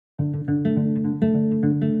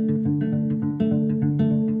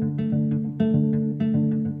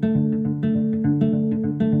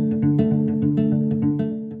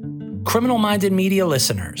Criminal-Minded Media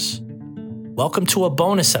listeners, welcome to a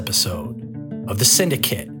bonus episode of The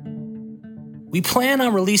Syndicate. We plan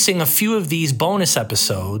on releasing a few of these bonus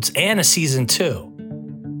episodes and a season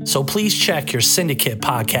 2, so please check your Syndicate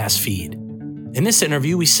podcast feed. In this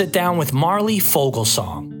interview, we sit down with Marley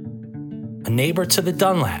Fogelsong, a neighbor to the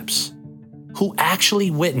Dunlaps, who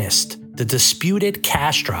actually witnessed the disputed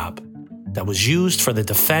cash drop that was used for the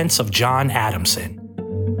defense of John Adamson.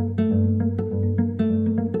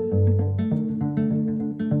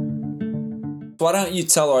 Why don't you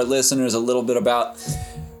tell our listeners a little bit about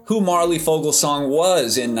who Marley Fogelsong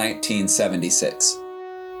was in 1976?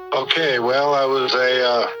 Okay, well,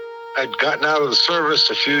 I'd gotten out of the service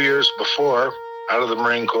a few years before, out of the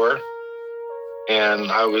Marine Corps,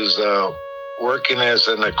 and I was working as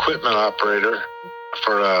an equipment operator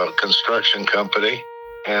for a construction company.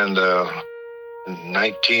 And in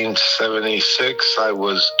 1976, I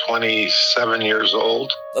was 27 years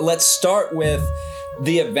old. Let's start with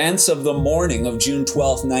the events of the morning of June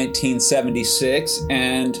 12th, 1976,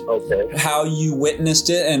 and how you witnessed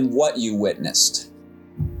it and what you witnessed.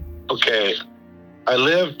 Okay. I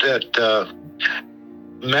lived at,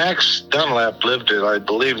 Max Dunlap lived at, I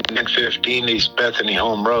believe, 915 East Bethany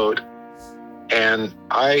Home Road, and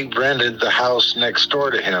I rented the house next door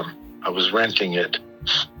to him. I was renting it.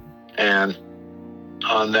 And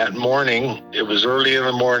on that morning, it was early in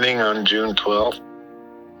the morning on June 12th,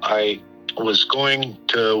 I was going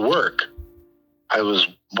to work. I was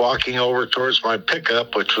walking over towards my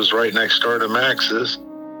pickup, which was right next door to Max's,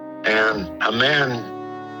 and a man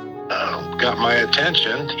got my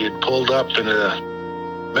attention. He had pulled up in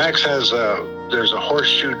Max there's a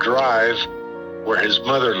horseshoe drive where his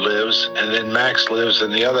mother lives, and then Max lives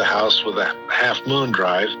in the other house with a half moon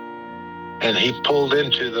drive, and he pulled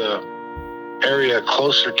into the area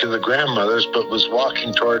closer to the grandmother's, but was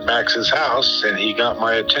walking toward Max's house, and he got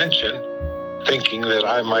my attention, thinking that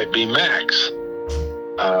I might be Max.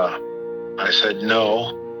 I said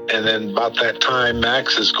no, and then about that time,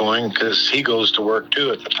 Max is going, because he goes to work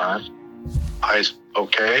too at the time.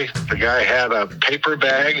 The guy had a paper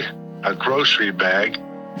bag, a grocery bag,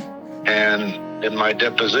 and in my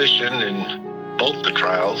deposition in both the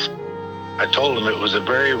trials, I told him it was a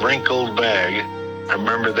very wrinkled bag. I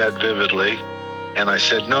remember that vividly. And I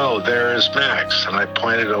said, no, there is Max. And I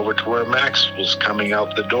pointed over to where Max was coming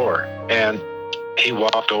out the door. And he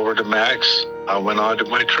walked over to Max. I went on to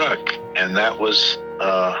my truck. And that was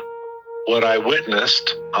what I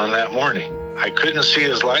witnessed on that morning. I couldn't see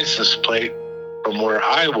his license plate from where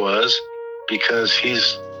I was because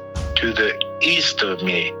he's to the east of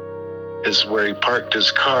me is where he parked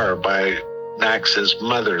his car by Max's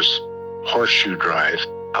mother's horseshoe drive.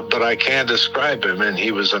 But I can't describe him. And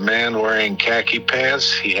he was a man wearing khaki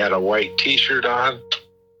pants. He had a white T-shirt on,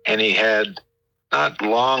 and he had not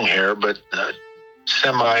long hair, but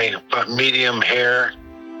but medium hair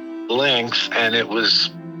length, and it was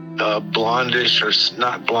blondish, or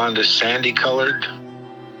not blondish, sandy colored,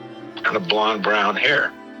 kind of blonde brown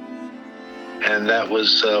hair. And that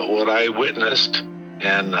was what I witnessed.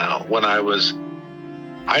 And when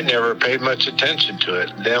I never paid much attention to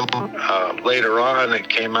it. Then later on, it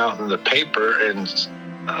came out in the paper, and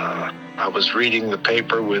I was reading the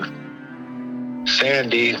paper with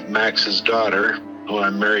Sandy, Max's daughter, who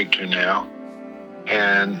I'm married to now,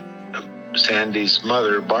 and Sandy's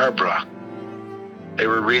mother, Barbara. They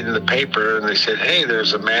were reading the paper, and they said, hey,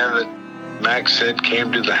 there's a man that Max said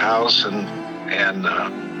came to the house and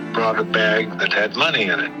brought a bag that had money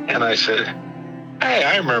in it. And I said, hey,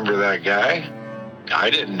 I remember that guy. I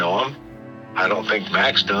didn't know him. I don't think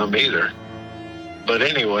Max knew him either. But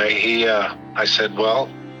anyway, I said, well,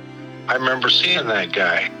 I remember seeing that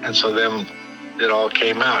guy. And so then it all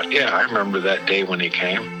came out. Yeah, I remember that day when he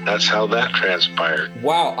came. That's how that transpired.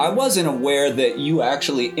 Wow, I wasn't aware that you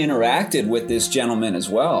actually interacted with this gentleman as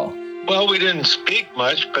well. Well, we didn't speak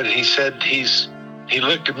much, but he said he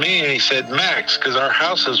looked at me and he said, Max, because our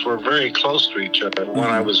houses were very close to each other when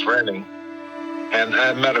I was renting. And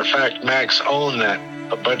as a matter of fact, Max owned a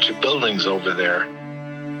bunch of buildings over there.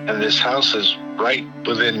 And this house is right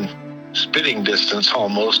within spitting distance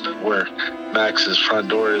almost where Max's front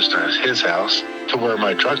door is to his house, to where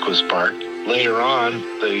my truck was parked. Later on,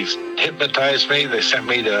 they hypnotized me. They sent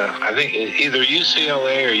me to, I think, either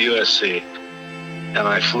UCLA or USC. And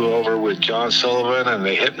I flew over with John Sullivan, and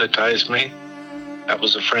they hypnotized me. That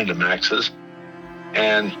was a friend of Max's.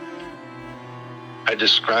 And I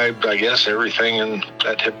described, I guess, everything in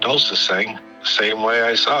that hypnosis thing the same way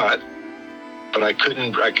I saw it. But I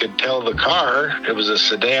could tell the car. It was a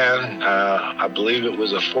sedan. I believe it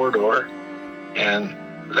was a 4-door. And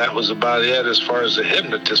that was about it as far as the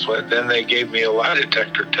hypnotist went. Then they gave me a lie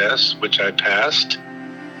detector test, which I passed.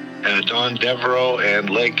 Don Devereaux and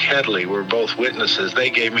Lake Headley were both witnesses. They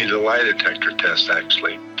gave me the lie detector test,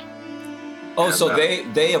 actually. Oh, and, so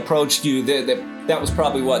they approached you. That was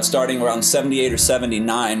probably starting around 78 or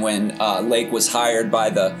 79 when Lake was hired by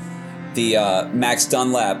the Max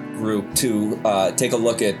Dunlap group to take a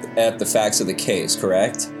look at the facts of the case,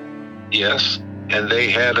 correct? Yes, and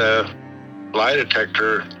they had a lie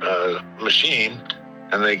detector machine,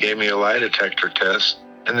 and they gave me a lie detector test.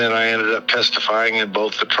 And then I ended up testifying in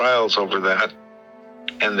both the trials over that.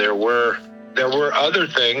 And there were other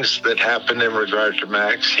things that happened in regard to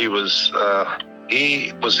Max. He was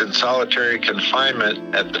in solitary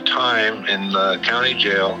confinement at the time in the county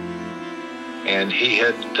jail, and he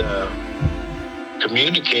had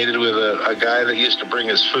communicated with a guy that used to bring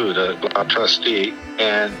his food, a trustee,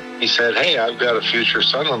 and he said, "Hey, I've got a future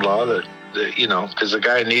son-in-law that because the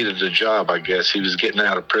guy needed a job, I guess. He was getting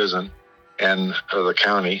out of prison and the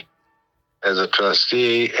county as a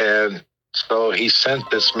trustee, and so he sent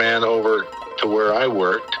this man over to where I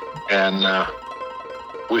worked, and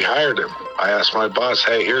we hired him. I asked my boss,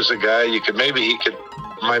 hey, here's a guy,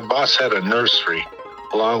 my boss had a nursery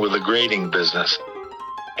along with a grading business,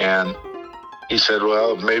 and he said,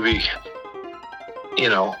 well, maybe,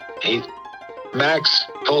 Max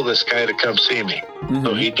told this guy to come see me. Mm-hmm.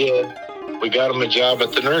 So he did. We got him a job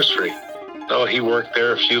at the nursery. So he worked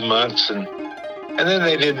there a few months, and then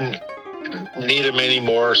they didn't need him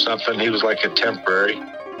anymore or something. He was like a temporary,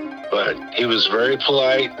 but he was very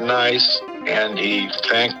polite, nice, and he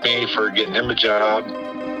thanked me for getting him a job.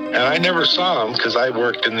 And I never saw him because I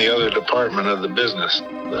worked in the other department of the business,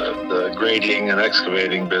 the grading and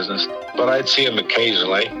excavating business, but I'd see him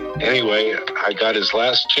occasionally. Anyway, I got his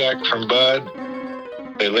last check from Bud.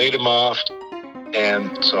 They laid him off,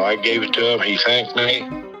 and so I gave it to him. He thanked me,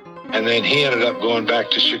 and then he ended up going back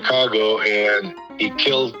to Chicago, and he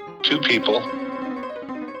killed 2 people.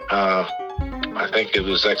 I think it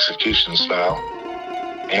was execution style.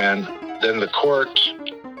 And then the court,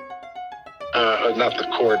 not the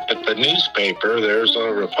court, but the newspaper, the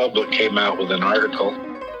Arizona Republic, came out with an article,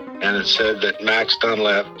 and it said that Max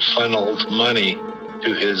Dunlap funneled money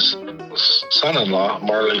to his son-in-law,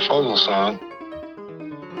 Marley Fogelsong,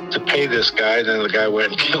 to pay this guy. Then the guy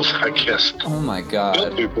went and killed, I guess. Oh my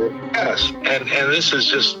God. People. Yes, and this is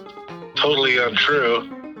just totally untrue,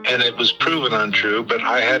 and it was proven untrue, but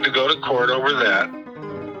I had to go to court over that,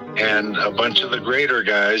 and a bunch of the grader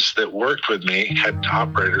guys that worked with me,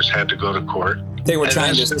 operators, had to go to court. They were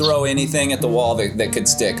trying to throw anything at the wall that could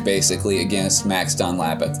stick, basically, against Max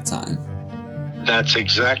Dunlap at the time. That's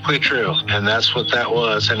exactly true, and that's what that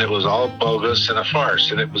was, and it was all bogus and a farce,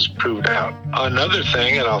 and it was proved out. Another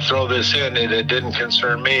thing, and I'll throw this in, and it didn't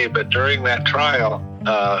concern me, but during that trial,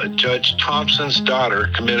 Judge Thompson's daughter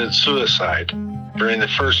committed suicide during the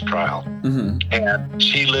first trial. Mm-hmm. And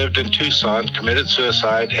she lived in Tucson, committed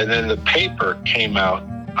suicide, and then the paper came out.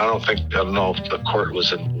 I don't know if the court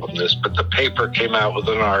was involved in this, but the paper came out with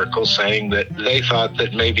an article saying that they thought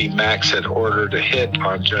that maybe Max had ordered a hit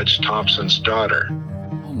on Judge Thompson's daughter.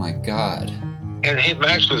 Oh my God. And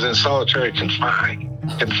Max was in solitary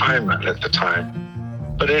confinement at the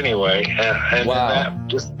time. But anyway, and wow.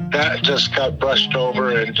 that just got brushed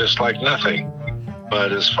over and just like nothing.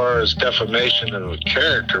 But as far as defamation of a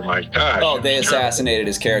character, my gosh. Oh, they assassinated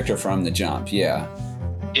his character from the jump, yeah.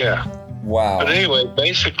 Yeah. Wow. But anyway,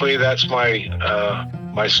 basically that's my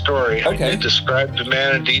story. Okay. I did describe the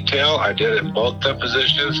man in detail. I did it in both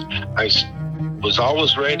depositions. I was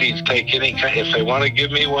always ready to take any kind. If they want to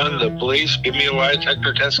give me one, the police, give me a lie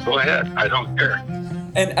detector test, go ahead. I don't care.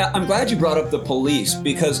 And I'm glad you brought up the police,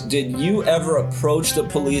 because did you ever approach the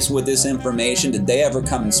police with this information? Did they ever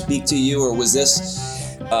come and speak to you, or was this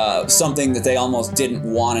something that they almost didn't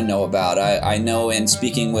want to know about? I know in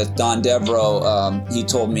speaking with Don Devereaux, he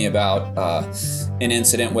told me about an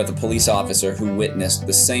incident with a police officer who witnessed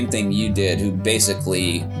the same thing you did, who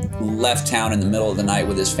basically left town in the middle of the night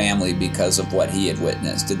with his family because of what he had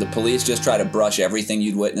witnessed. Did the police just try to brush everything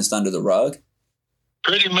you'd witnessed under the rug?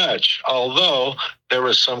 Pretty much, although there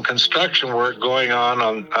was some construction work going on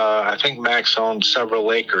I think Max owned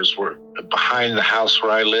several acres behind the house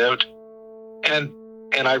where I lived.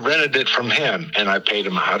 And I rented it from him, and I paid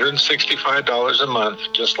him $165 a month,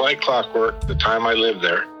 just like clockwork, the time I lived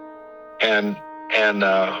there. And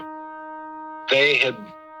they had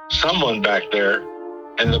someone back there,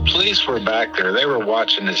 and the police were back there. They were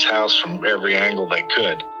watching his house from every angle they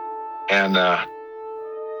could. And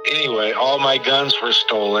anyway, all my guns were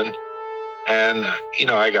stolen, and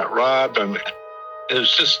I got robbed. It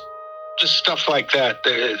was just stuff like that.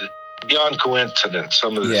 beyond coincidence,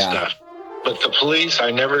 some of this stuff. But the police,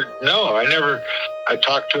 I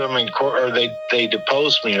talked to them in court, or they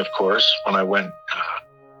deposed me, of course, when I went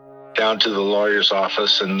down to the lawyer's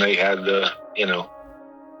office, and they had the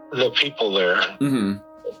people there,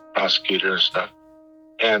 prosecutor and stuff.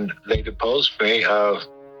 And they deposed me a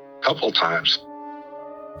couple times.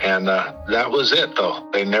 And that was it, though.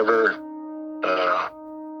 They never...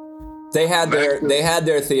 They had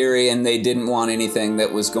their theory, and they didn't want anything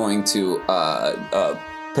that was going to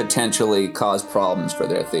potentially cause problems for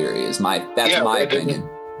their theory. That's my opinion.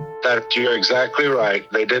 That you're exactly right.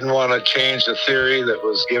 They didn't want to change the theory that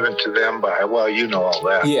was given to them by, well, you know all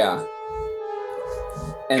that. Yeah.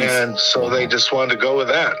 And so they just wanted to go with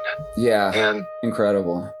that. Yeah. And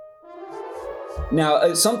incredible.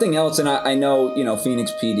 Now, something else, and I know,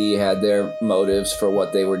 Phoenix PD had their motives for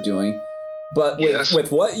what they were doing, but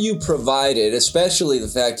with what you provided, especially the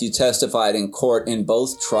fact you testified in court in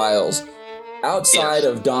both trials, outside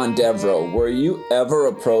of Don Devereaux, were you ever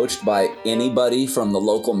approached by anybody from the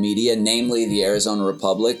local media, namely the Arizona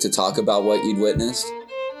Republic, to talk about what you'd witnessed?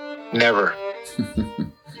 Never.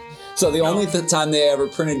 So the only time they ever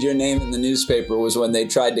printed your name in the newspaper was when they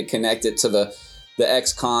tried to connect it to the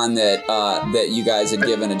ex-con that you guys had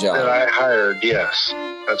given a job. That I hired, yes.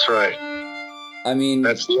 That's right. I mean...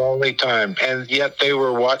 That's the only time. And yet they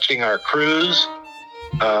were watching our crews.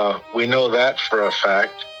 We know that for a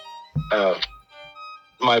fact.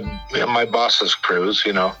 My boss's crews,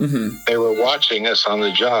 they were watching us on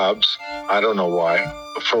the jobs. I don't know why,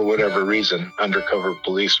 for whatever reason, undercover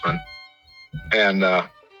policemen. And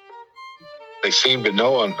they seemed to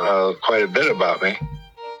know quite a bit about me.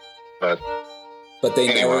 But they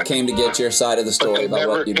never came to get your side of the story about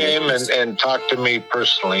what you did. They never came and talked to me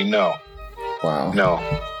personally, no. Wow. No.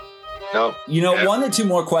 One or two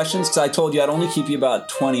more questions, because I told you I'd only keep you about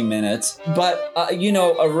 20 minutes. But,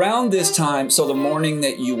 around this time, so the morning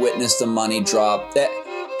that you witnessed the money drop,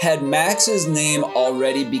 had Max's name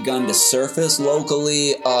already begun to surface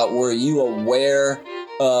locally? Were you aware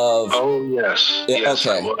of... Oh, yes. Yes,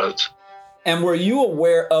 okay. I was. And were you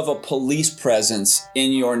aware of a police presence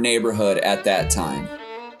in your neighborhood at that time?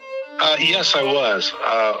 Yes, I was.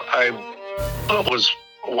 I was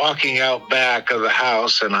walking out back of the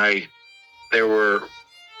house, and on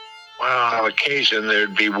occasion,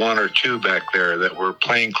 there'd be one or two back there that were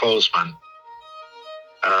plainclothesmen.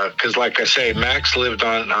 Because, like I say, Max lived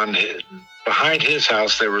behind his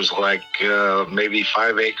house, there was maybe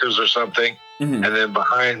 5 acres or something. Mm-hmm. And then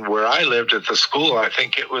behind where I lived at the school, I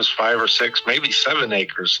think it was 5 or 6, maybe 7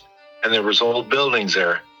 acres. And there was old buildings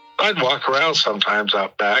there. I'd walk around sometimes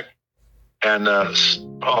out back. And,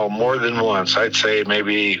 more than once, I'd say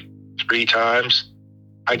maybe 3 times,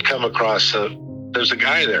 I'd come across there's a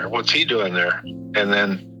guy there. What's he doing there? And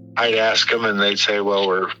then I'd ask him, and they'd say, well,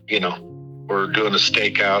 we're doing a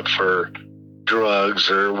stakeout for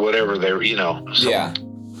drugs or whatever they were, some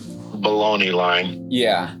baloney line.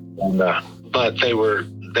 Yeah. And, but they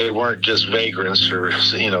weren't just vagrants, or,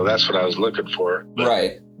 that's what I was looking for. But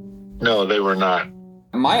right. No, they were not.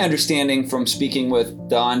 My understanding from speaking with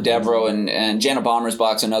Don Devereaux and Janet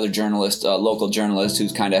Bommersbach, another journalist, local journalist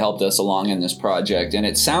who's kind of helped us along in this project, and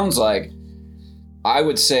it sounds like, I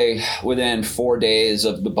would say within 4 days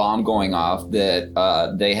of the bomb going off, that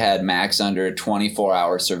they had Max under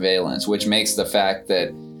 24-hour surveillance, which makes the fact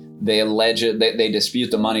that they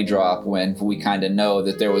dispute the money drop when we kind of know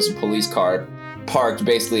that there was a police car parked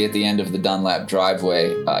basically at the end of the Dunlap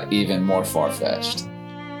driveway even more far-fetched.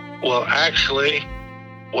 Well, actually,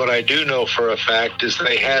 what I do know for a fact is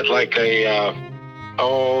they had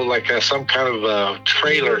some kind of a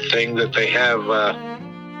trailer thing that they have.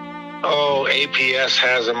 APS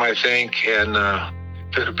has them, I think, and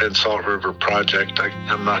could have been Salt River Project.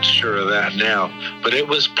 I'm not sure of that now, but it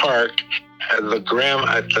was parked at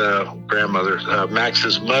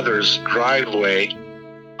Max's mother's driveway,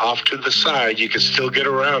 off to the side. You could still get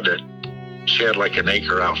around it. She had like an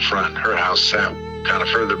acre out front. Her house sat kind of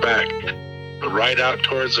further back. But right out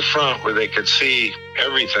towards the front where they could see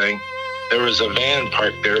everything, there was a van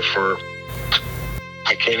parked there for,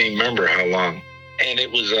 I can't even remember how long. And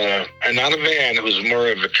it was not a van, it was more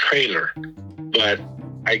of a trailer. But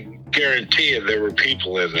I guarantee you there were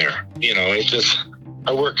people in there.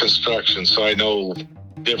 I work construction, so I know the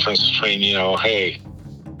difference between, hey,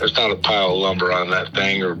 there's not a pile of lumber on that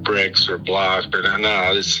thing, or bricks or block, or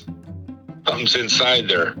something's inside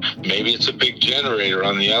there. Maybe it's a big generator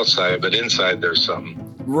on the outside, but inside there's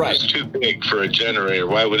something. Right. It's too big for a generator.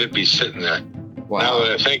 Why would it be sitting there? Wow. Now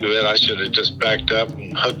that I think of it, I should have just backed up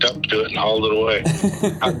and hooked up to it and hauled it away.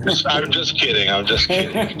 I'm just kidding.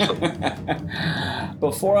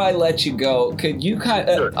 Before I let you go, could you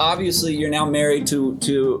Sure. obviously you're now married to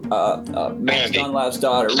Max Sandy. Dunlap's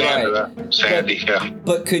daughter, right? Sandy, yeah.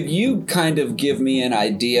 But could you kind of give me an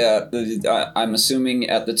idea? I'm assuming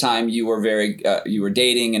at the time you were you were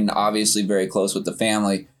dating and obviously very close with the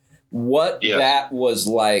family. What that was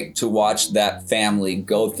like to watch that family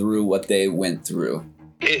go through what they went through.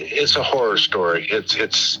 It's a horror story. It's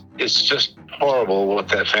just horrible what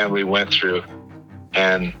that family went through,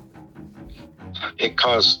 and it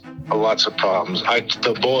caused lots of problems.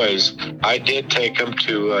 The boys, I did take them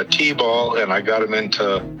to T-ball, and I got them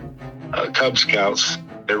into Cub Scouts.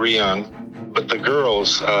 They were young, but the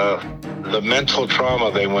girls, the mental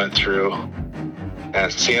trauma they went through, and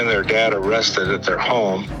seeing their dad arrested at their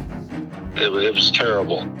home. It was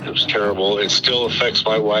terrible. It was terrible. It still affects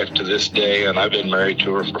my wife to this day, and I've been married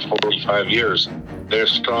to her for 45 years. They're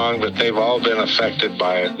strong, but they've all been affected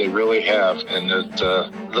by it. They really have. And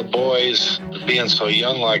the boys being so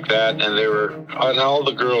young like that, and all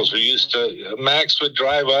the girls who used to, Max would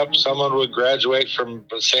drive up, someone would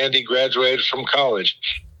Sandy graduated from college.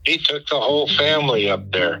 He took the whole family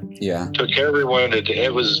up there. Yeah. Took everyone.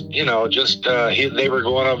 It was, they were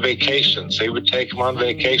going on vacations. They would take them on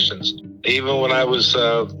vacations. Even when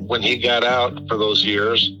he got out for those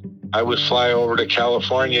years, I would fly over to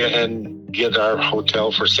California and get our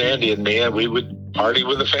hotel for Sandy and me, and we would party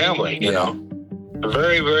with the family, you know. A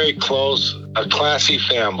very, very close, a classy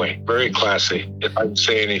family, very classy, if I can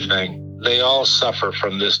say anything. They all suffer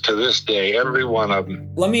from this to this day, every one of them.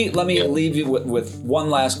 Let me leave you with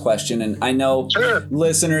one last question, and I know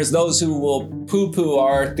listeners, those who will poo-poo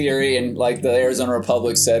our theory, and like the Arizona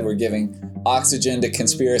Republic said, we're giving oxygen to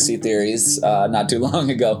conspiracy theories not too long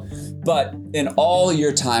ago. But in all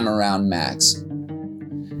your time around Max,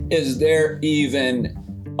 is there even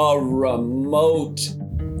a remote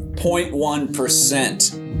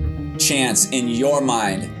 0.1% chance in your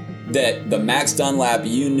mind that the Max Dunlap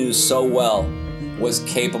you knew so well was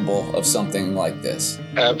capable of something like this?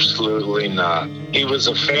 Absolutely not. He was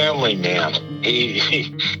a family man.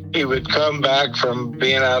 He would come back from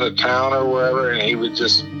being out of town or wherever, and he would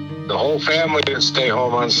the whole family would stay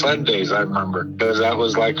home on Sundays, I remember, because that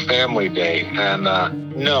was like family day. And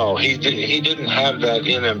no, he didn't have that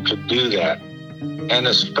in him to do that. And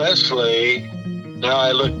especially now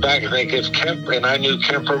I look back and think and I knew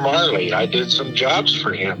Kemper Marley. I did some jobs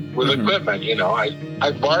for him with equipment, I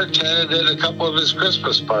bartended at a couple of his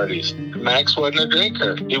Christmas parties. Max wasn't a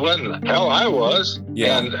drinker. He wasn't. Hell, I was.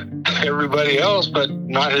 Yeah. And everybody else, but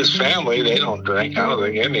not his family. They don't drink. I don't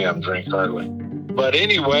think any of them drink hardly. But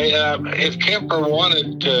anyway, if Kemper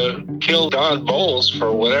wanted to kill Don Bowles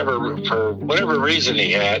for whatever reason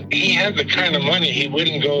he had the kind of money he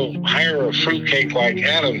wouldn't go hire a fruitcake like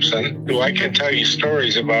Adamson, who I can tell you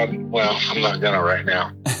stories about. Well, I'm not gonna right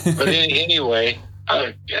now. But anyway,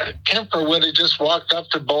 Kemper would have just walked up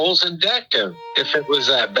to Bowles and decked him if it was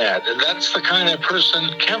that bad. And that's the kind of person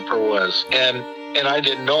Kemper was. And I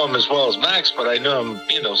didn't know him as well as Max, but I knew him,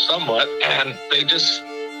 somewhat. And they just.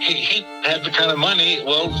 He had the kind of money,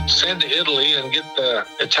 well, send to Italy and get the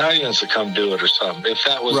Italians to come do it or something, if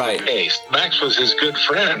that was the case. Max was his good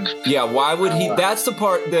friend. Yeah, why would he? That's the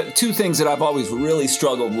part, the two things that I've always really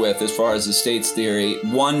struggled with as far as the state's theory.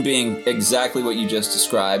 One being exactly what you just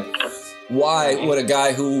described. Why would a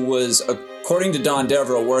guy who was, according to Don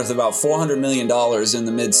Devereaux, worth about $400 million in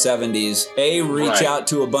the mid-'70s, reach out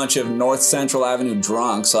to a bunch of North Central Avenue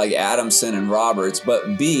drunks like Adamson and Roberts,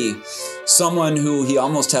 but B, someone who he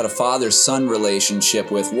almost had a father-son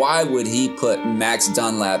relationship with? Why would he put Max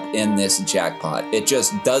Dunlap in this jackpot? It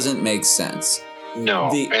just doesn't make sense. No,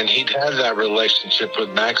 and he'd had that relationship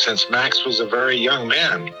with Max since Max was a very young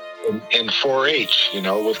man. In 4-H,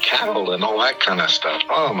 with cattle and all that kind of stuff.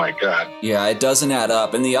 Oh, my God. Yeah, it doesn't add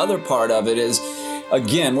up. And the other part of it is,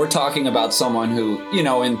 again, we're talking about someone who,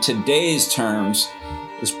 in today's terms,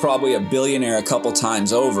 is probably a billionaire a couple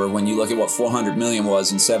times over when you look at what 400 million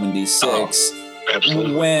was in 76. Oh,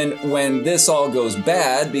 absolutely. When this all goes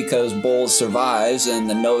bad because Bowles survives and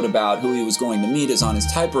the note about who he was going to meet is on his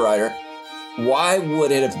typewriter, why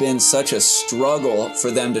would it have been such a struggle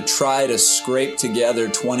for them to try to scrape together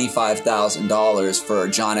 $25,000 for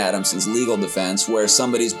John Adamson's legal defense, where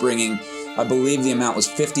somebody's bringing, I believe the amount was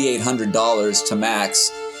 $5,800 to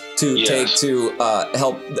Max to take to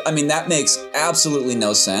help? I mean, that makes absolutely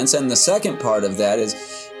no sense. And the second part of that is,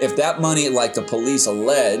 if that money, like the police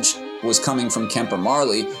allege, was coming from Kemper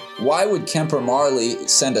Marley, why would Kemper Marley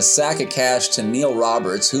send a sack of cash to Neil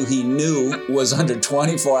Roberts, who he knew was under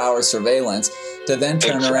 24-hour surveillance, to then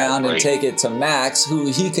turn around and Exactly. take it to Max, who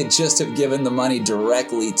he could just have given the money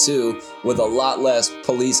directly to with a lot less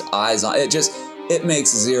police eyes on it. It makes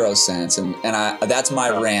zero sense. And that's my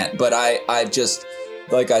rant. But I just,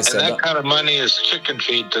 like I And said, that kind of money is chicken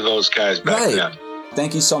feed to those guys back right. then.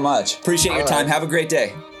 Thank you so much. Appreciate your All time. right. Have a great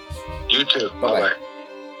day. You too. Bye-bye. Bye-bye.